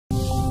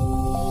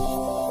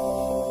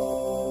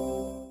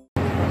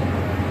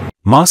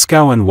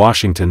Moscow and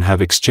Washington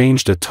have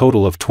exchanged a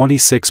total of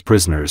 26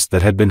 prisoners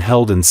that had been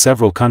held in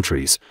several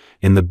countries,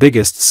 in the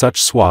biggest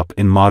such swap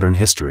in modern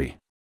history.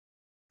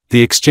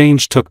 The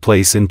exchange took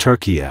place in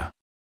Türkiye.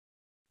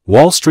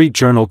 Wall Street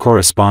Journal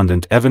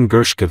correspondent Evan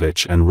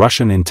Gershkovich and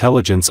Russian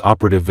intelligence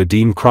operative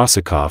Vadim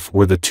Krasikov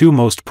were the two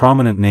most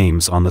prominent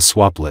names on the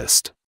swap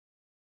list.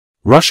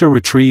 Russia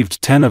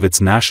retrieved 10 of its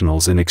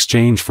nationals in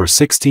exchange for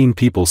 16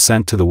 people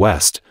sent to the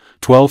West,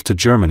 12 to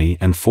Germany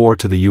and 4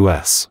 to the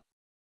U.S.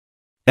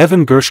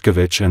 Evan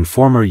Gershkovich and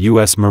former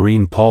U.S.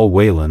 Marine Paul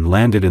Whelan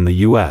landed in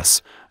the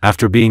U.S.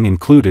 after being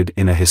included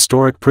in a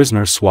historic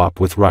prisoner swap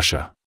with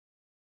Russia.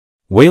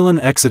 Whelan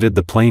exited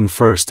the plane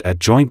first at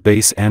Joint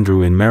Base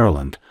Andrew in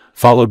Maryland,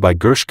 followed by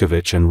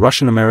Gershkovich and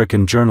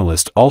Russian-American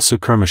journalist Alsu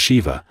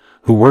Kurmasheva,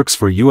 who works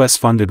for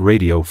U.S.-funded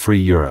Radio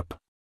Free Europe.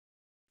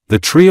 The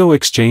trio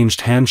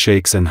exchanged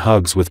handshakes and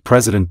hugs with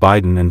President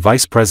Biden and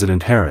Vice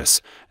President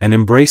Harris, and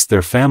embraced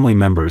their family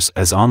members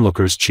as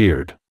onlookers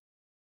cheered.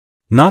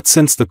 Not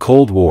since the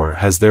Cold War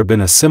has there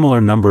been a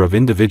similar number of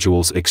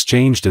individuals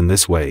exchanged in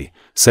this way,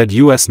 said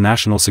U.S.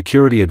 National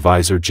Security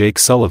Advisor Jake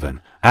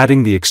Sullivan,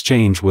 adding the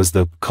exchange was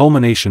the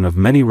culmination of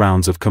many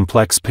rounds of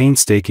complex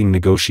painstaking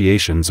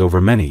negotiations over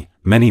many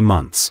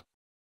months.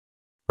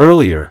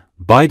 Earlier,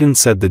 Biden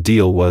said the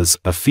deal was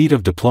a feat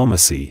of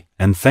diplomacy,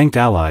 and thanked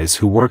allies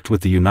who worked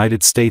with the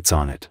United States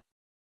on it.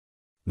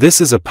 This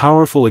is a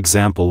powerful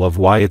example of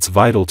why it's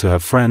vital to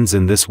have friends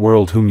in this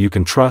world whom you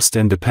can trust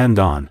and depend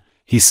on,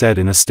 he said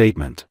in a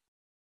statement.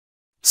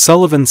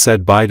 Sullivan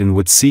said Biden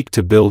would seek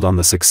to build on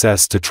the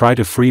success to try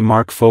to free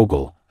Mark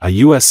Fogel, a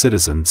U.S.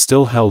 citizen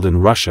still held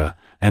in Russia,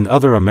 and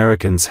other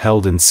Americans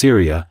held in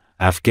Syria,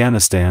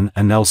 Afghanistan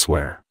and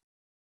elsewhere.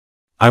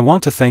 I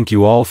want to thank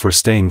you all for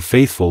staying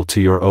faithful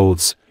to your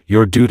oaths,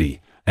 your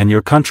duty, and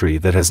your country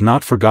that has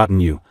not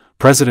forgotten you,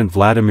 President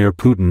Vladimir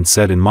Putin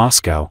said in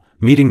Moscow,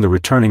 meeting the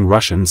returning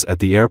Russians at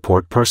the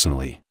airport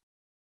personally.